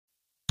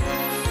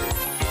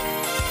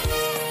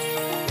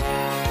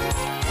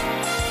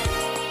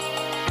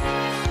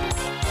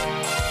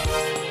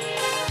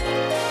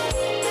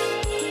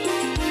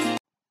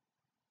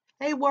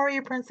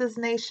Warrior Princess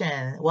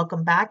Nation.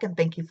 Welcome back and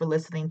thank you for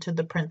listening to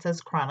the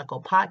Princess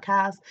Chronicle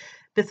podcast.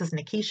 This is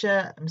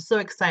Nikisha. I'm so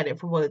excited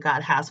for what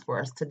God has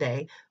for us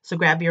today. So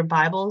grab your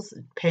Bibles,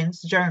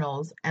 pens,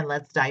 journals, and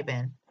let's dive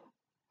in.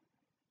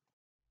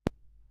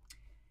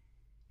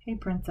 Hey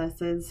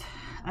princesses,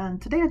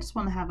 today I just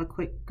want to have a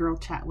quick girl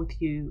chat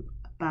with you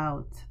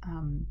about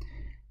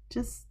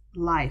just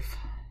life,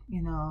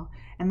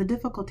 and the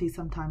difficulties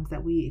sometimes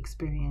that we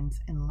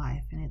experience in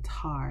life, and it's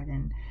hard.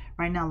 And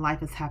right now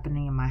life is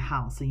happening in my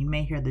house, so you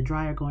may hear the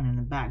dryer going in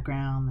the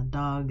background. The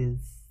dog is,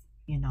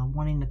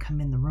 wanting to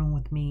come in the room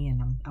with me,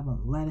 and I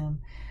won't let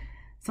him.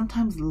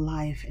 Sometimes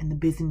life and the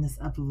busyness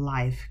of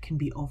life can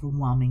be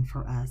overwhelming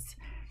for us.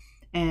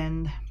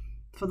 And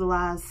for the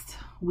last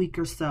week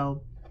or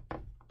so,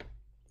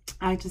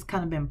 I just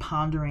kind of been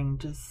pondering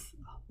just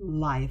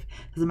life.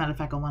 As a matter of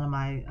fact, on one of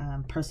my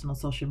personal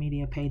social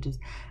media pages,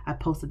 I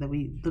posted that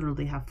we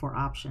literally have 4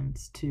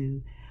 options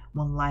to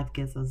when life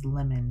gives us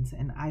lemons.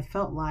 And I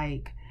felt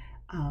like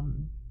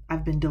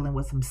I've been dealing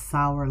with some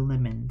sour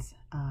lemons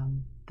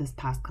this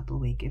past couple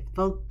of weeks. If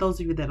those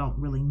of you that don't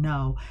really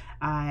know,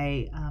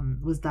 I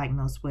was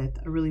diagnosed with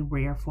a really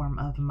rare form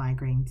of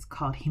migraines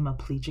called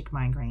hemiplegic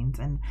migraines.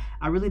 And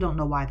I really don't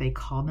know why they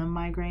call them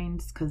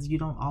migraines, because you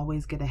don't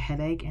always get a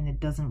headache and it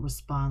doesn't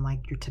respond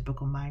like your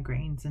typical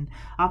migraines. And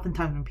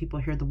oftentimes when people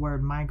hear the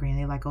word migraine,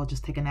 they're like, oh,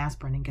 just take an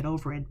aspirin and get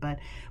over it. But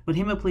with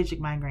hemiplegic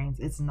migraines,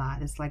 it's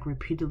not. It's like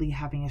repeatedly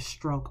having a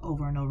stroke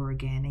over and over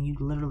again. And you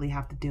literally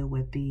have to deal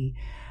with the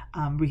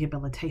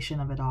rehabilitation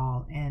of it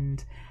all.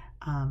 And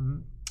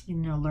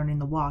learning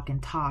to walk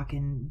and talk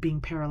and being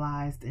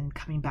paralyzed and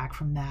coming back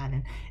from that.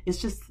 And it's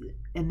just,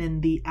 and then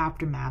the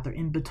aftermath, or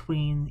in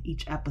between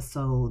each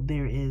episode,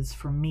 there is,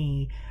 for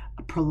me,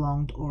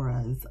 prolonged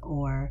auras,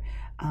 or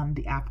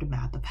the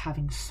aftermath of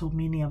having so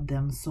many of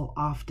them so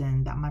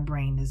often that my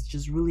brain is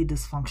just really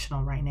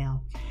dysfunctional right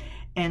now.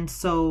 And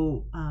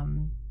so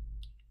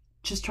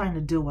just trying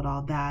to deal with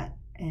all that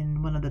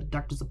in one of the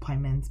doctor's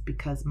appointments,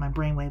 because my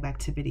brainwave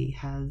activity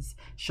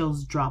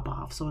shows drop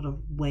off. So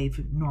it'll wave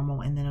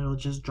normal and then it'll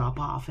just drop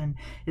off, and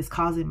it's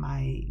causing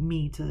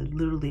me to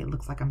literally, it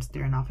looks like I'm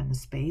staring off into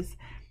space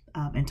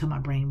until my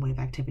brainwave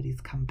activities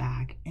come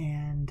back.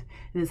 And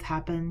it has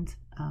happened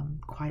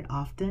quite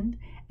often,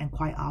 and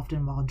quite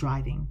often while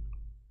driving.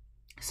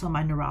 So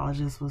my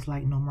neurologist was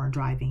like, no more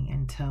driving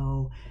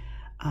until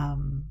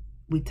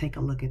we take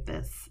a look at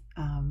this,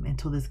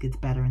 until this gets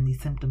better and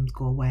these symptoms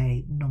go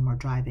away. No more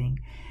driving.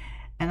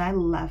 And I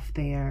left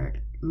there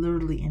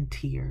literally in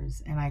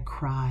tears, and I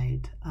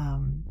cried,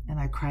 and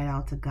I cried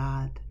out to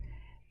God.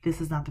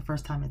 This is not the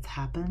first time it's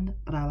happened,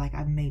 but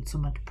I've made so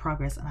much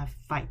progress, and I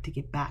fight to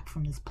get back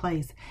from this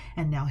place.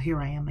 And now here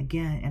I am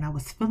again. And I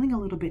was feeling a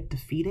little bit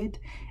defeated.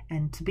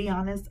 And to be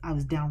honest, I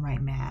was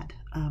downright mad.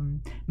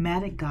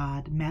 Mad at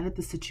God, mad at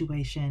the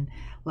situation.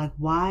 Like,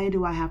 why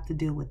do I have to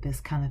deal with this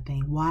kind of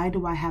thing? Why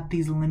do I have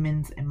these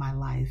lemons in my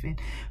life?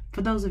 And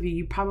for those of you,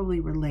 you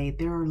probably relate,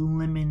 there are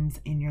lemons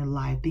in your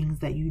life, things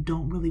that you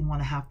don't really want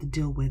to have to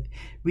deal with,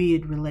 be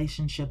it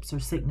relationships or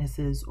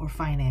sicknesses or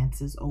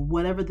finances or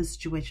whatever the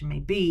situation may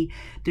be.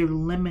 There are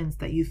lemons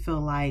that you feel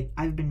like,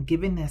 I've been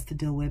given this to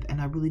deal with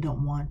and I really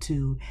don't want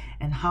to.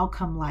 And how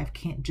come life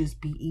can't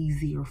just be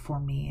easier for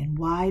me? And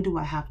why do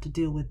I have to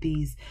deal with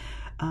these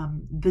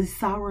the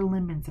sour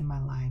lemons in my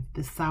life,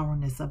 the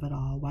sourness of it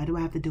all? Why do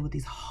I have to deal with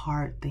these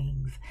hard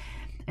things?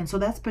 And so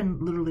that's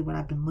been literally what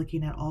I've been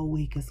looking at all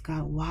week, is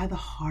God, why the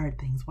hard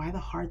things? Why the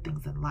hard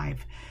things in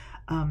life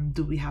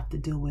do we have to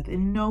deal with?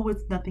 And no,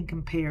 it's nothing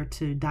compared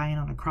to dying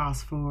on a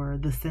cross for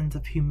the sins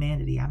of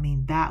humanity. I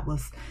mean, that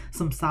was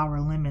some sour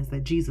lemons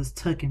that Jesus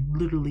took and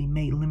literally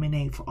made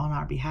lemonade on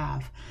our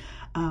behalf.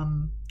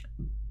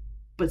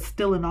 But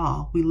still in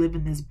all, we live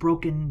in this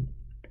broken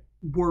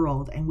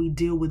world, and we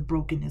deal with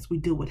brokenness, we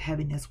deal with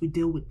heaviness, we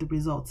deal with the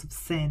results of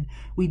sin,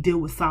 we deal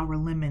with sour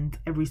lemons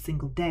every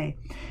single day.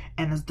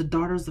 And as the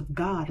daughters of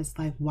God, it's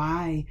like,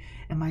 why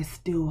am I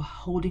still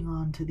holding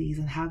on to these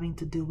and having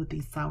to deal with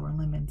these sour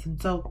lemons?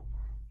 And so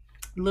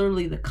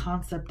literally the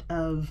concept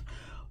of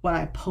what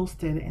I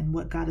posted and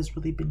what God has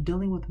really been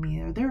dealing with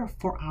me, there are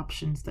 4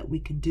 options that we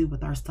can do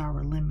with our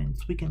sour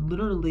lemons. We can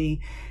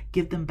literally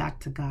give them back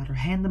to God, or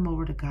hand them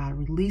over to God,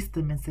 release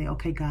them and say,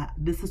 okay, God,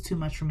 this is too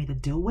much for me to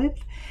deal with,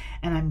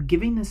 and I'm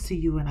giving this to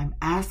you, and I'm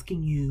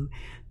asking you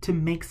to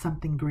make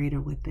something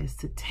greater with this,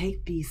 to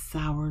take these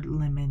sour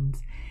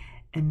lemons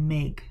and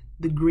make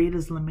the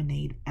greatest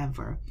lemonade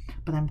ever.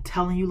 But I'm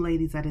telling you,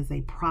 ladies, that is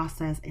a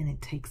process, and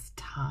it takes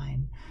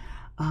time.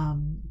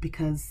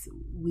 Because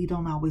we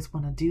don't always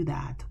want to do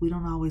that. We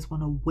don't always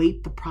want to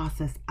wait the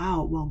process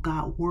out while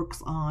God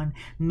works on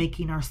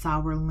making our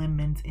sour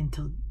lemons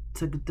into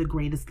the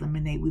greatest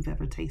lemonade we've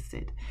ever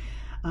tasted.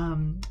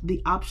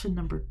 The option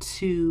number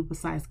 2,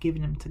 besides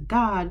giving them to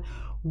God,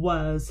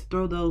 was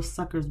throw those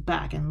suckers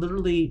back. And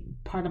literally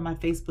part of my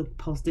Facebook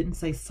post didn't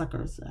say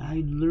suckers. I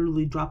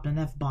literally dropped an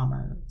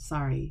F-bomber.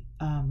 Sorry.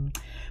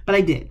 But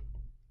I did.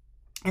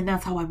 And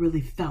that's how I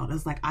really felt.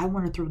 It's like, I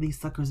want to throw these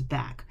suckers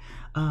back,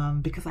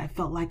 because I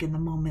felt like in the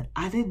moment,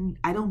 I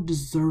don't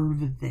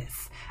deserve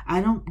this.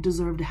 I don't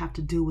deserve to have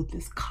to deal with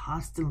this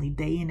constantly,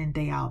 day in and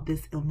day out.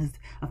 This illness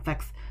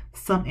affects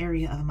some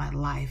area of my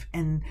life,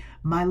 and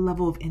my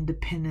level of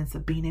independence,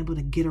 of being able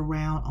to get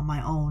around on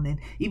my own. And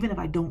even if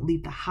I don't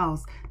leave the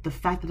house, the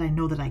fact that I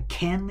know that I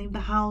can leave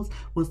the house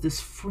was this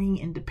freeing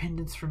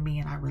independence for me.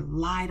 And I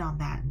relied on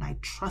that, and I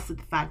trusted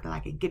the fact that I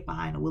could get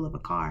behind the wheel of a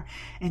car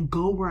and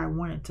go where I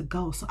wanted to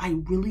go. So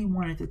I really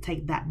wanted to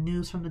take that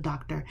news from the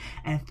doctor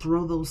and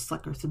throw those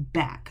suckers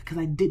back, because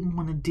I didn't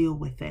want to deal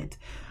with it.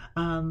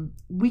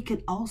 We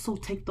could also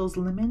take those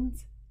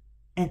lemons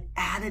and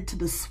add it to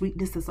the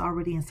sweetness that's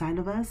already inside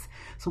of us.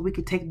 So we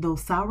could take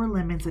those sour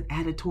lemons and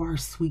add it to our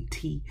sweet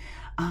tea,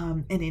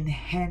 and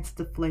enhance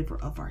the flavor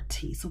of our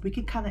tea. So we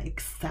can kind of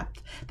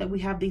accept that we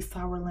have these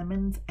sour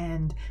lemons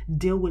and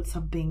deal with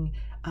something,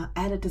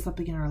 add it to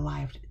something in our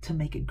life to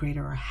make it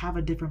greater, or have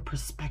a different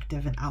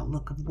perspective and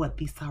outlook of what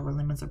these sour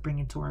lemons are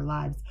bringing to our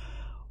lives.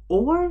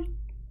 Or,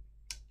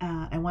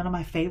 and one of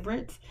my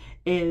favorites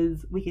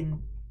is, we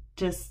can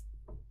just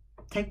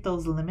take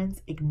those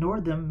lemons, ignore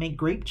them, make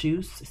grape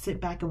juice, sit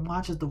back and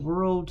watch as the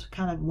world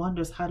kind of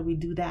wonders, how do we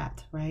do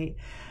that, right?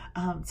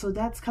 So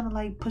that's kind of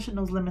like pushing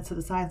those lemons to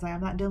the side and saying,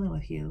 I'm not dealing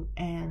with you,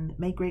 and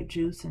make grape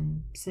juice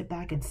and sit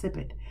back and sip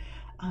it.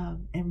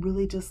 And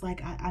really just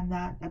like, I'm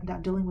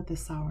not dealing with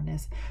this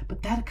sourness.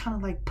 But that kind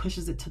of like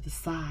pushes it to the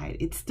side.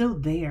 It's still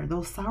there.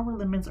 Those sour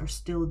lemons are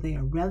still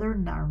there. Whether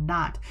or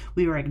not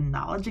we are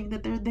acknowledging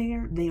that they're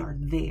there, they are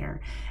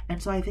there.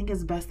 And so I think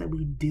it's best that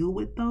we deal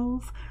with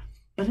those.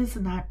 But it's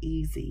not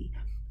easy.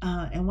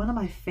 And one of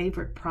my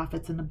favorite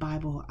prophets in the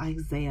Bible,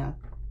 Isaiah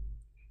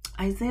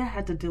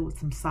had to deal with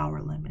some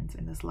sour lemons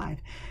in his life.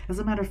 As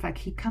a matter of fact,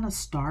 he kind of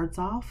starts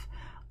off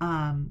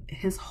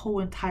his whole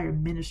entire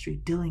ministry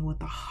dealing with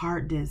the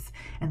hardness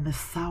and the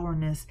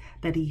sourness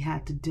that he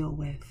had to deal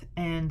with.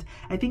 And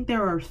I think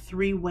there are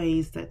three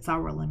ways that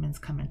sour lemons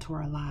come into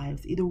our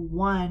lives. Either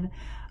one,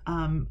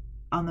 on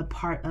the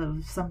part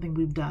of something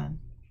we've done,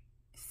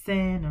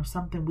 sin, or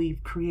something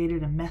we've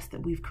created, a mess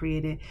that we've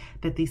created,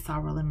 that these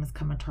sour lemons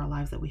come into our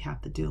lives that we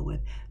have to deal with.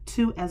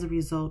 Two, as a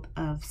result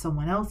of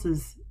someone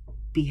else's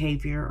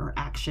behavior or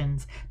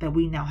actions, that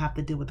we now have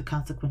to deal with the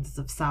consequences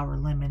of sour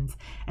lemons.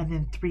 And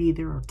then three,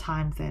 there are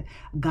times that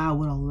God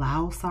will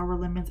allow sour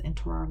lemons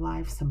into our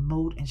lives to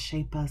mold and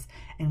shape us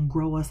and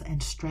grow us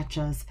and stretch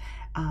us,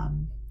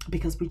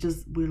 because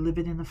we're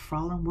living in a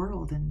fallen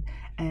world,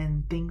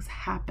 and things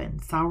happen.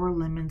 Sour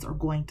lemons are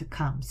going to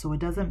come. So it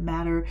doesn't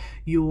matter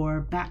your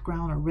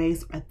background or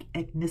race or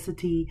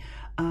ethnicity.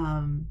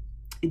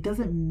 It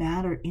doesn't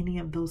matter any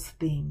of those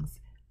things.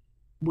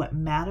 What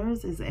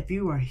matters is, if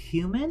you are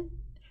human,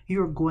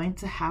 you're going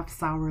to have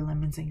sour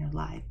lemons in your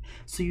life.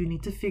 So you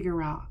need to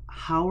figure out,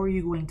 how are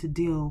you going to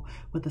deal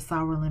with the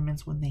sour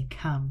lemons when they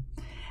come?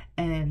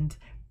 And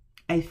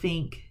I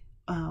think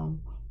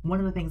one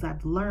of the things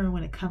I've learned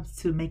when it comes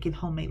to making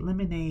homemade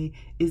lemonade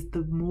is,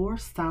 the more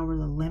sour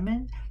the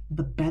lemon,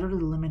 the better the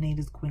lemonade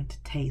is going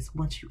to taste.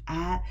 Once you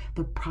add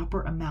the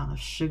proper amount of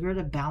sugar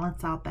to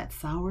balance out that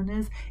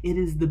sourness, it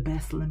is the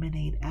best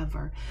lemonade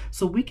ever.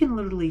 So we can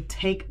literally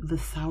take the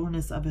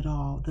sourness of it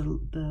all,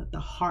 the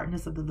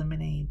hardness of the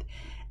lemonade,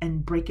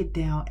 and break it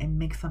down and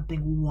make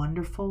something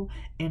wonderful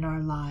in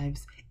our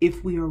lives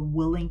if we are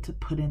willing to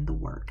put in the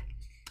work.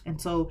 And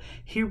so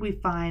here we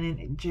find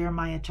in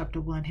Jeremiah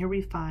chapter 1, here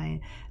we find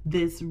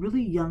this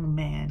really young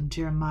man,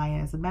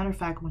 Jeremiah. As a matter of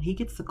fact, when he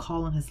gets the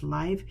call in his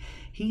life,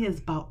 he is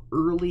about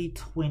early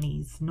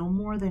 20s, no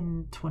more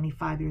than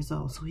 25 years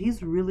old. So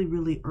he's really,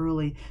 really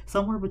early,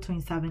 somewhere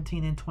between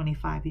 17 and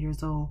 25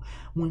 years old,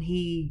 when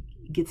he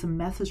gets a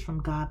message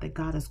from God that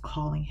God is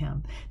calling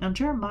him. Now,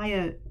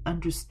 Jeremiah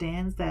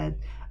understands that,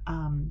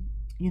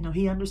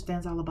 he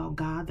understands all about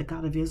God, the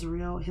God of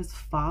Israel. His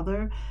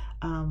father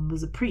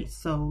was a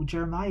priest. So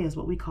Jeremiah is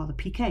what we call the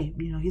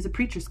PK. He's a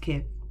preacher's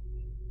kid.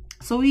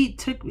 So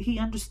he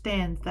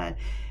understands that,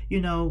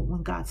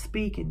 when God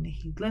speaks, and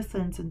he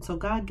listens. And so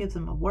God gives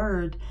him a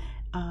word,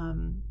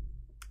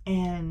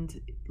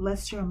 and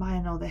lets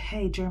Jeremiah know that,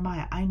 hey,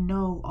 Jeremiah, I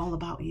know all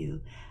about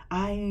you.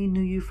 I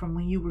knew you from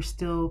when you were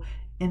still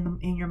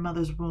in your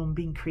mother's womb,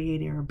 being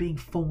created or being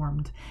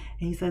formed.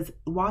 And he says,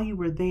 while you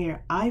were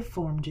there, I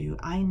formed you.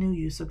 I knew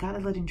you. So God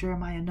is letting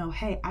Jeremiah know,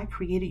 hey, I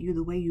created you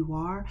the way you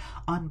are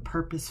on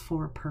purpose,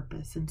 for a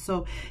purpose. And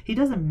so he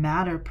doesn't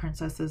matter,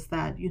 princesses,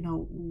 that,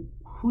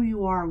 who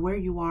you are, where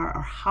you are,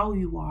 or how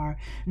you are.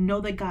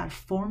 Know that God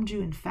formed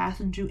you and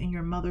fastened you in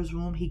your mother's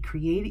womb. He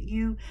created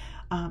you,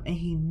 and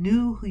he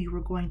knew who you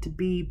were going to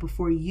be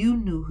before you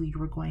knew who you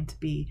were going to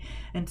be.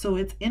 And so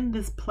it's in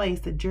this place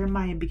that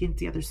Jeremiah begins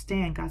to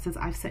understand. God says,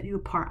 I've set you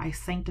apart. I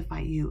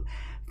sanctify you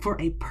for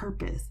a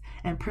purpose.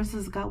 And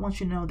princess, God wants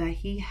you to know that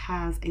he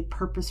has a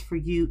purpose for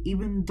you,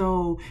 even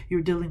though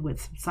you're dealing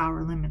with some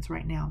sour lemons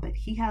right now, that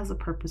he has a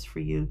purpose for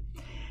you.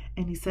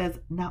 And he says,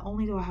 not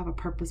only do I have a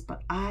purpose,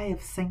 but I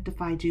have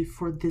sanctified you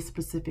for this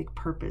specific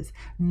purpose.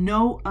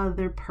 No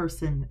other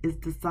person is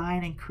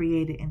designed and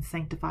created and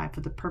sanctified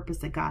for the purpose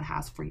that God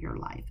has for your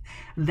life.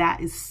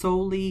 That is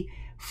solely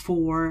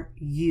for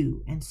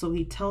you. And so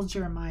he tells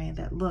Jeremiah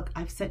that, look,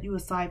 I've set you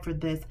aside for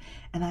this,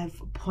 and I've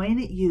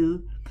appointed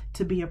you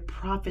to be a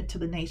prophet to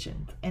the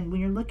nations. And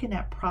when you're looking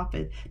at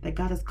prophet, that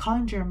God is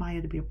calling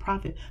Jeremiah to be a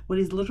prophet, what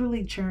he's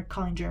literally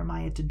calling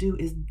Jeremiah to do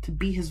is to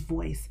be his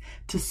voice,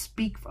 to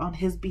speak on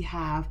his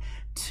behalf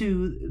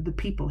to the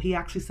people. He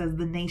actually says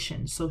the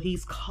nation. So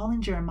he's calling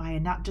Jeremiah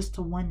not just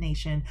to one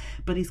nation,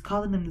 but he's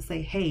calling them to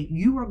say, hey,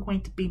 you are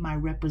going to be my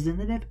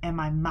representative and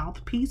my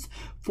mouthpiece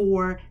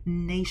for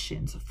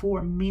nations,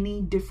 for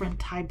many different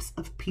types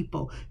of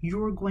people.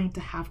 You're going to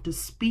have to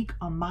speak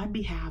on my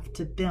behalf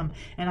to them.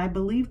 And I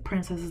believe,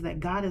 princesses, that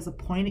God has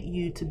appointed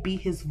you to be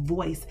his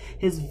voice,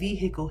 his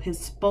vehicle, his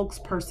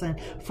spokesperson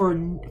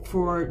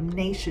for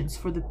nations,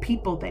 for the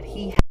people that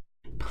he has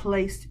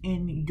placed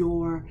in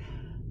your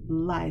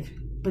life.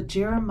 But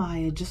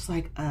Jeremiah, just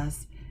like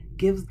us,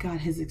 gives God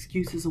his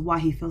excuses of why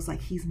he feels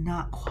like he's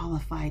not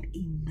qualified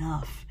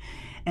enough.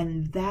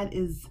 And that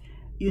is,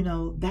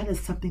 that is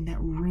something that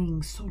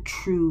rings so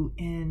true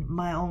in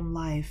my own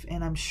life,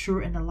 and I'm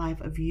sure in the life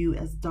of you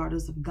as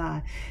daughters of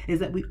God, is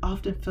that we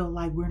often feel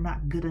like we're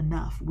not good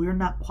enough. We're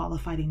not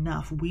qualified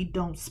enough. We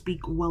don't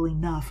speak well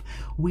enough.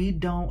 We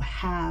don't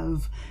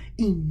have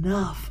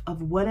enough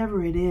of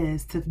whatever it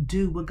is to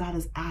do what God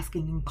is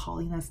asking and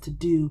calling us to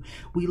do.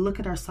 We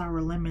look at our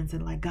sour lemons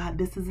and like, God,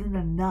 this isn't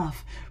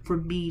enough for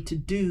me to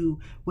do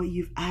what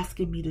you've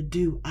asking me to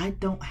do. I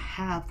don't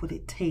have what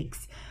it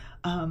takes.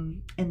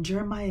 And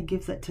Jeremiah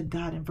gives that to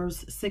God. In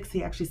verse 6,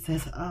 he actually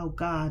says, oh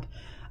God,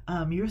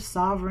 you're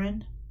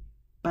sovereign,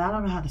 but I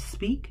don't know how to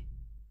speak,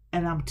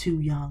 and I'm too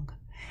young.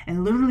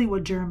 And literally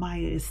what Jeremiah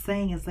is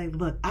saying is like,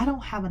 look, I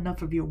don't have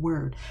enough of your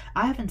word.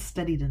 I haven't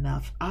studied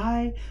enough.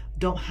 I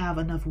don't have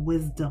enough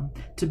wisdom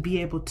to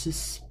be able to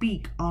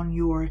speak on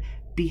your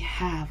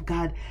behalf.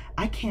 God,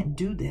 I can't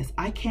do this.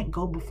 I can't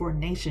go before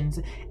nations.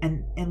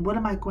 And what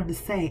am I going to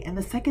say? And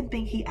the second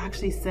thing he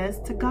actually says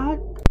to God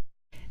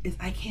is,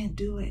 I can't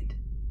do it.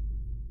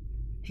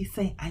 He's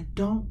saying, I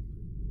don't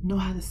know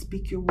how to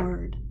speak your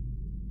word,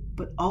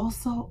 but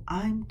also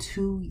I'm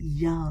too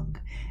young.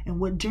 And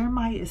what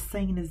Jeremiah is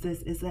saying is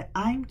this, is that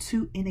I'm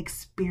too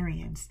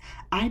inexperienced.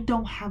 I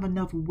don't have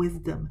enough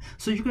wisdom.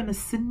 So you're going to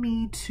send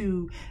me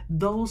to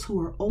those who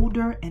are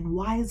older and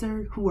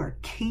wiser, who are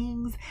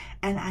kings,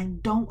 and I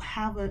don't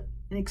have an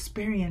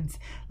experience.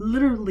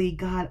 Literally,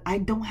 God, I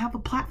don't have a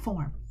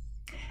platform.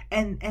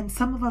 And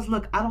some of us,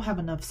 look, I don't have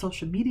enough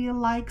social media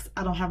likes.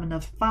 I don't have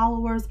enough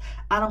followers.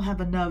 I don't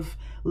have enough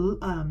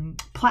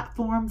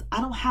platforms.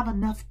 I don't have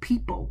enough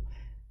people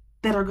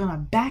that are going to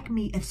back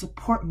me and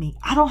support me.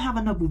 I don't have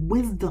enough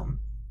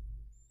wisdom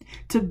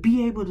to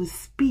be able to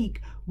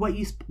speak what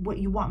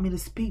you want me to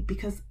speak,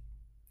 because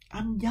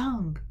I'm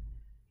young.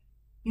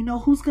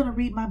 Who's going to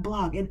read my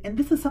blog? And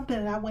this is something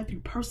that I went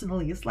through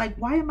personally. It's like,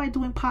 why am I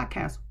doing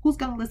podcasts? Who's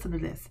going to listen to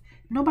this?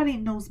 Nobody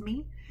knows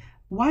me.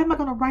 Why am I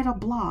going to write a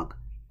blog?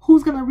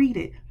 Who's going to read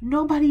it?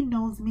 Nobody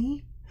knows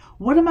me.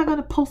 What am I going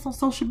to post on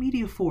social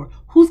media for?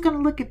 Who's going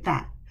to look at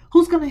that?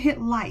 Who's going to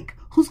hit like?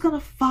 Who's going to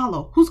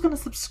follow? Who's going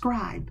to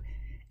subscribe?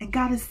 And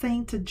God is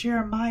saying to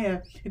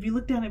Jeremiah, if you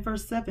look down at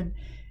verse 7,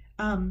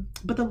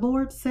 but the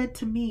Lord said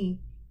to me,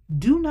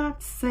 do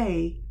not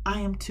say I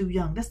am too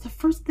young. That's the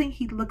first thing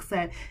he looks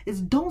at, is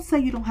don't say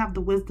you don't have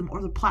the wisdom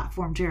or the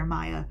platform,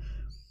 Jeremiah.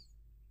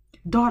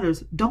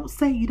 Daughters, don't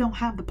say you don't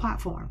have the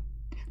platform.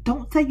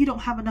 Don't say you don't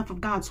have enough of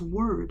God's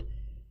word.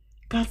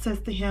 God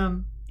says to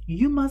him,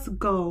 you must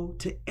go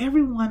to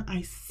everyone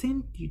I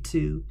send you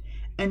to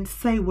and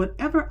say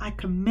whatever I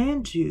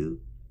command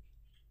you.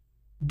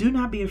 Do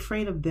not be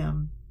afraid of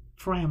them,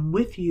 for I am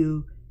with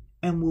you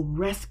and will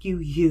rescue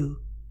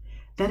you.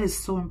 That is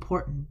so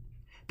important,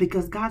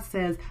 because God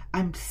says,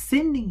 I'm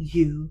sending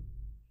you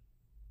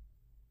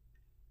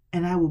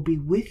and I will be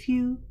with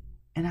you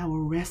and I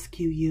will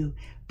rescue you.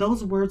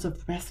 Those words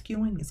of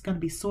rescuing is going to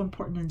be so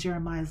important in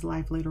Jeremiah's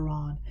life later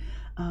on.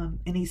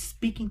 And he's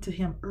speaking to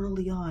him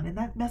early on. And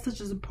that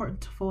message is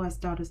important for us,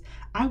 daughters.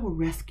 I will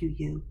rescue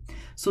you.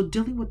 So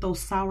dealing with those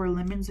sour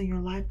lemons in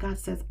your life, God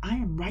says, I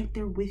am right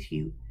there with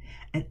you.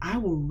 And I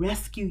will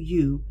rescue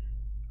you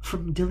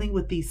from dealing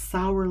with these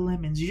sour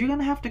lemons. You're going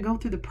to have to go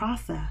through the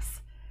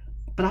process.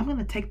 But I'm going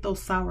to take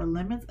those sour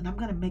lemons and I'm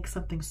going to make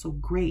something so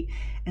great.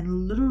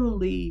 And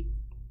literally,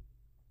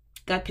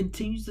 God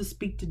continues to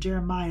speak to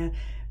Jeremiah.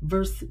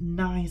 Verse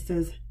 9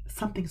 says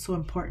something so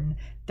important,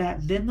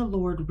 that then the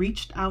Lord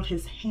reached out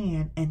his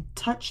hand and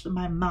touched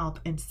my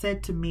mouth and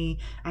said to me,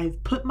 I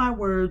have put my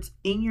words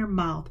in your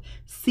mouth.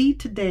 See,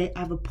 today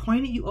I've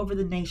appointed you over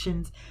the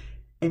nations.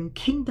 and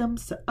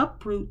kingdoms to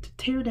uproot, to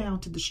tear down,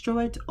 to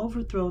destroy, to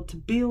overthrow, to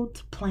build,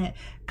 to plant.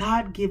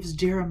 God gives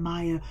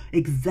Jeremiah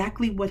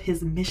exactly what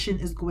his mission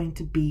is going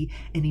to be,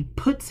 and he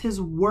puts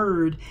his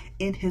word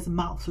in his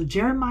mouth. So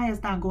Jeremiah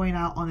is not going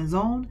out on his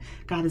own.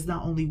 God is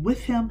not only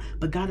with him,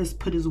 but God has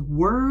put his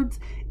words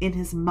in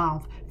his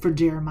mouth for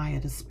Jeremiah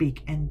to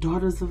speak. And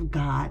daughters of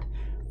God,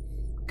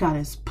 God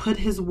has put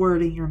his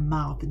word in your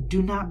mouth.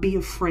 Do not be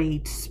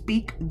afraid.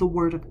 Speak the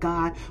word of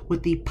God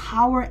with the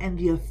power and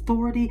the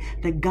authority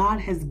that God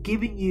has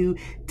given you.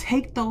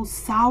 Take those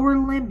sour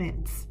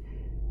lemons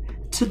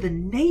to the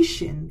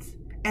nations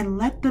and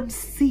let them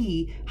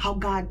see how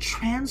God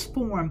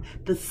transformed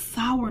the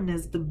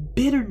sourness, the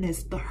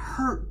bitterness, the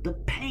hurt, the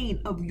pain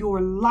of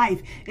your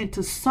life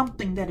into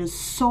something that is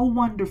so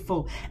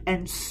wonderful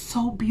and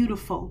so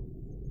beautiful.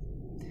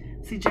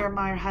 See,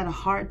 Jeremiah had a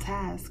hard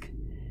task.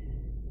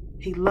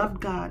 He loved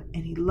God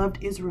and he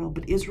loved Israel,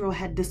 but Israel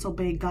had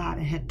disobeyed God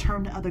and had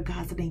turned to other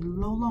gods, and they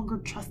no longer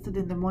trusted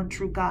in the one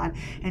true God.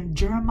 And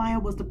Jeremiah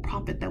was the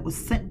prophet that was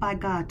sent by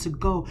God to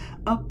go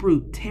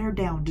uproot, tear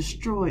down,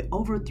 destroy,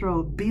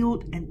 overthrow,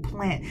 build, and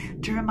plant.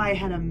 Jeremiah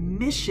had a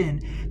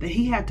mission that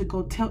he had to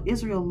go tell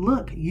Israel,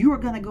 look, you are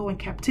going to go in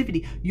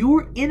captivity.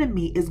 Your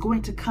enemy is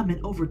going to come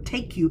and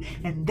overtake you.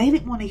 And they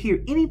didn't want to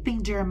hear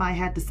anything Jeremiah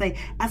had to say.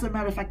 As a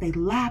matter of fact, they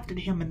laughed at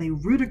him and they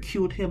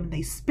ridiculed him and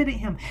they spit at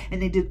him and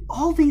they did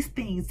all these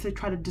things to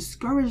try to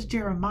discourage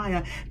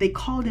Jeremiah. They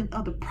called in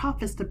other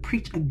prophets to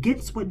preach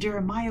against what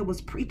Jeremiah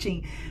was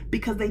preaching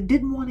because they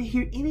didn't want to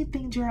hear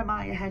anything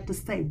Jeremiah had to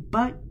say.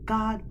 But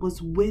God was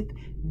with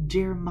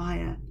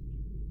Jeremiah.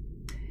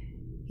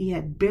 He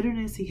had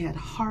bitterness, he had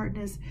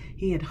hardness,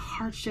 he had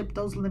hardship.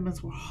 Those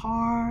lemons were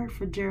hard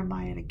for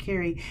Jeremiah to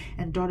carry.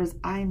 And daughters,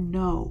 I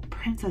know,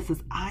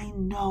 princesses, I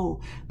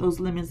know those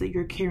lemons that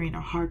you're carrying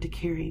are hard to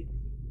carry.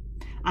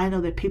 I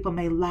know that people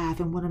may laugh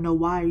and want to know,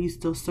 why are you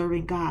still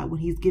serving God when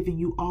he's giving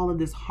you all of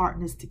this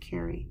hardness to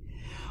carry?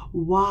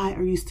 Why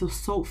are you still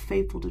so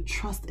faithful to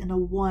trust in a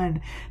one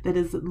that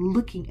is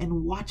looking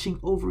and watching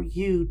over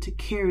you to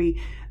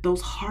carry those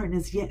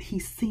hardness, yet he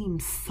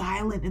seems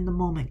silent in the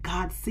moment?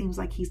 God seems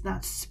like he's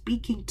not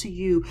speaking to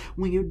you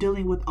when you're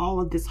dealing with all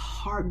of this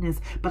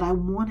hardness. But I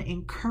want to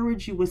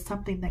encourage you with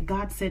something that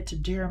God said to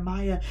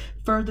Jeremiah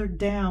further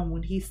down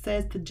when he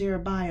says to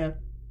Jeremiah,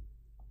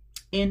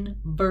 in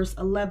verse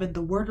 11,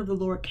 the word of the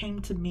Lord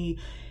came to me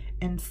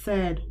and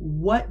said,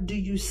 what do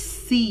you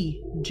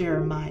see,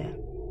 Jeremiah?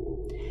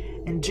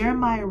 And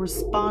Jeremiah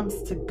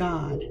responds to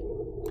God.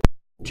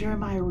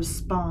 Jeremiah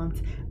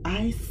responds,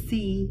 I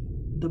see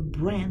the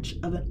branch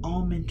of an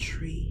almond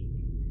tree.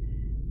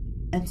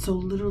 And so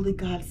literally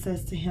God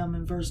says to him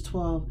in verse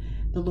 12,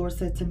 the Lord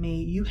said to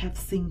me, you have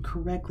seen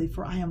correctly,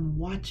 for I am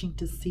watching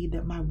to see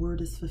that my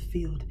word is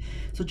fulfilled.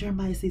 So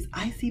Jeremiah says,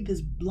 I see this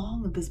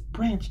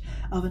branch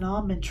of an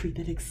almond tree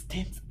that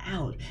extends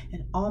out,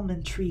 and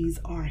almond trees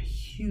are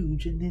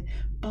huge, and then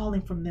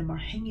falling from them or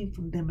hanging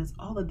from them is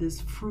all of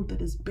this fruit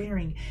that is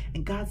bearing.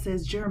 And God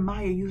says,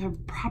 Jeremiah, you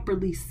have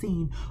properly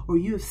seen, or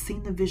you have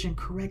seen the vision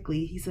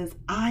correctly. He says,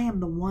 I am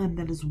the one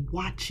that is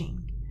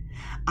watching.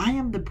 I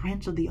am the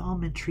branch of the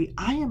almond tree.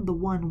 I am the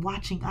one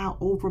watching out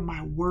over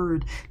my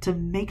word to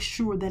make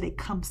sure that it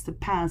comes to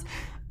pass.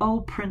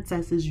 Oh,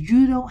 princesses,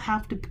 you don't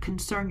have to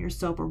concern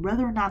yourself or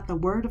whether or not the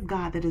word of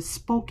God that is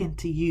spoken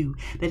to you,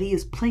 that he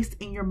has placed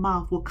in your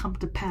mouth, will come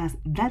to pass.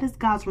 That is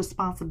God's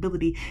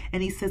responsibility.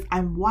 And he says,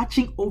 I'm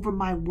watching over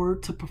my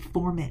word to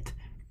perform it.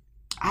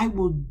 I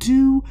will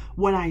do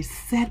what I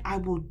said I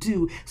will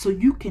do. So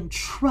you can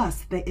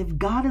trust that if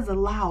God has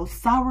allowed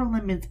sour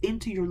lemons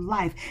into your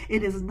life,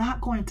 it is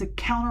not going to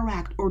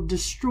counteract or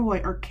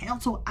destroy or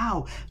cancel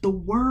out the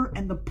word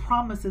and the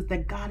promises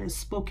that God has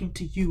spoken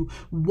to you.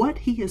 What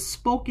he has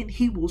spoken,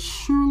 he will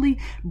surely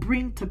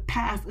bring to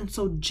pass. And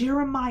so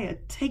Jeremiah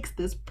takes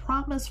this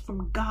promise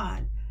from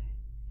God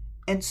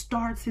and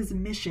starts his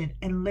mission.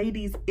 And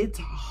ladies, it's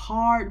a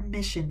hard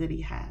mission that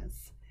he has.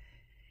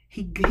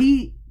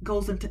 He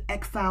goes into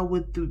exile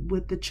with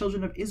the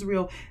children of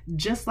Israel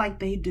just like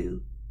they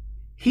do.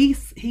 He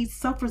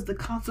suffers the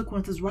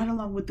consequences right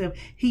along with them.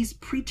 He's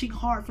preaching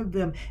hard for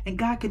them. And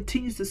God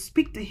continues to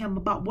speak to him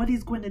about what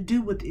he's going to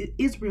do with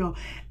Israel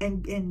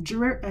and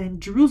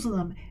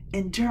Jerusalem.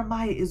 And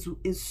Jeremiah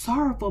is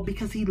sorrowful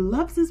because he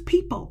loves his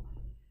people.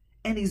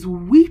 And he's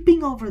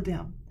weeping over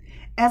them.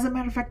 As a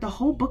matter of fact, the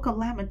whole book of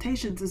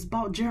Lamentations is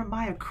about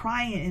Jeremiah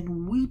crying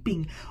and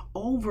weeping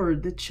over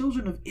the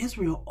children of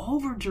Israel,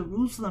 over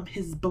Jerusalem,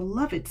 his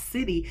beloved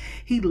city.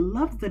 He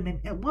loves them.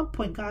 And at one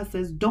point, God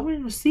says, don't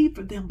intercede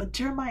for them. But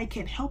Jeremiah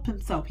can't help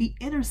himself. He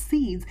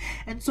intercedes.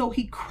 And so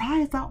he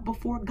cries out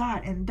before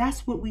God. And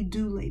that's what we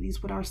do,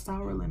 ladies, with our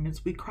sour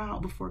lemons. We cry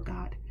out before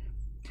God.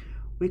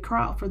 We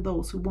cry out for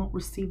those who won't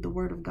receive the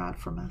word of God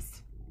from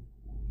us.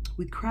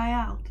 We cry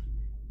out.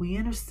 We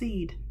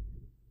intercede.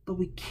 But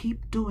we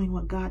keep doing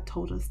what God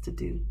told us to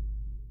do,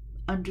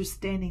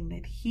 understanding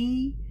that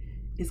he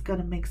is going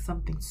to make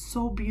something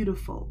so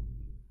beautiful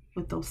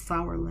with those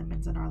sour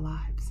lemons in our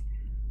lives.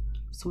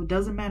 So it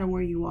doesn't matter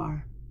where you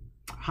are,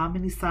 how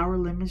many sour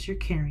lemons you're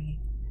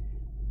carrying.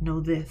 Know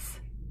this: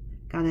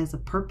 God has a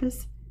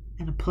purpose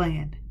and a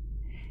plan.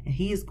 And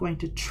he is going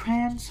to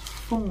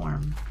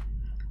transform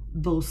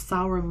those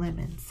sour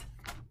lemons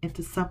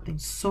into something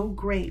so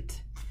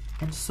great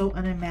and so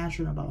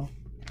unimaginable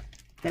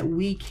that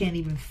we can't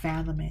even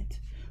fathom it.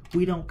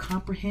 We don't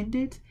comprehend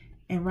it.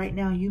 And right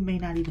now you may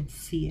not even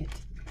see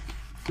it.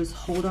 Just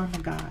hold on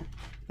to God.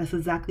 That's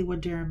exactly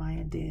what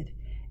Jeremiah did.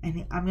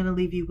 And I'm going to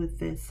leave you with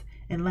this.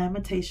 In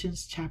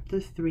Lamentations chapter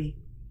 3,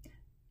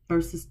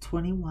 verses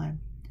 21,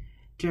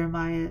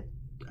 Jeremiah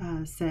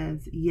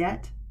says,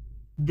 "Yet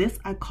this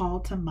I call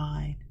to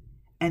mind,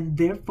 and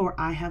therefore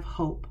I have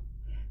hope.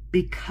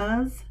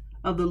 Because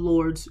of the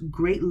Lord's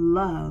great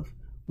love,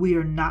 we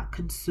are not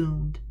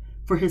consumed,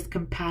 for his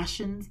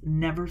compassions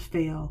never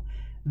fail.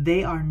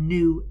 They are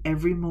new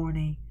every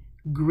morning.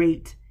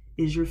 Great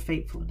is your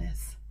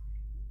faithfulness."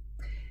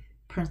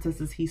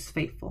 Princesses, he's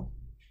faithful.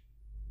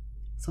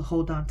 So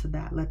hold on to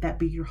that. Let that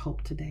be your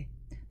hope today,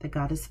 that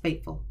God is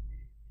faithful.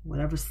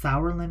 Whatever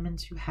sour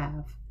lemons you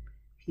have,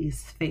 he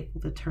is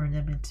faithful to turn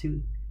them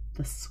into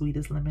the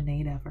sweetest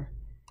lemonade ever.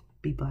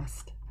 Be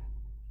blessed.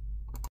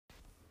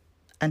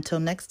 Until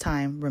next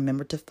time,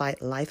 remember to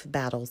fight life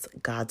battles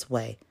God's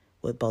way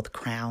with both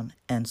crown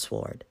and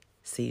sword.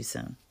 See you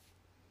soon.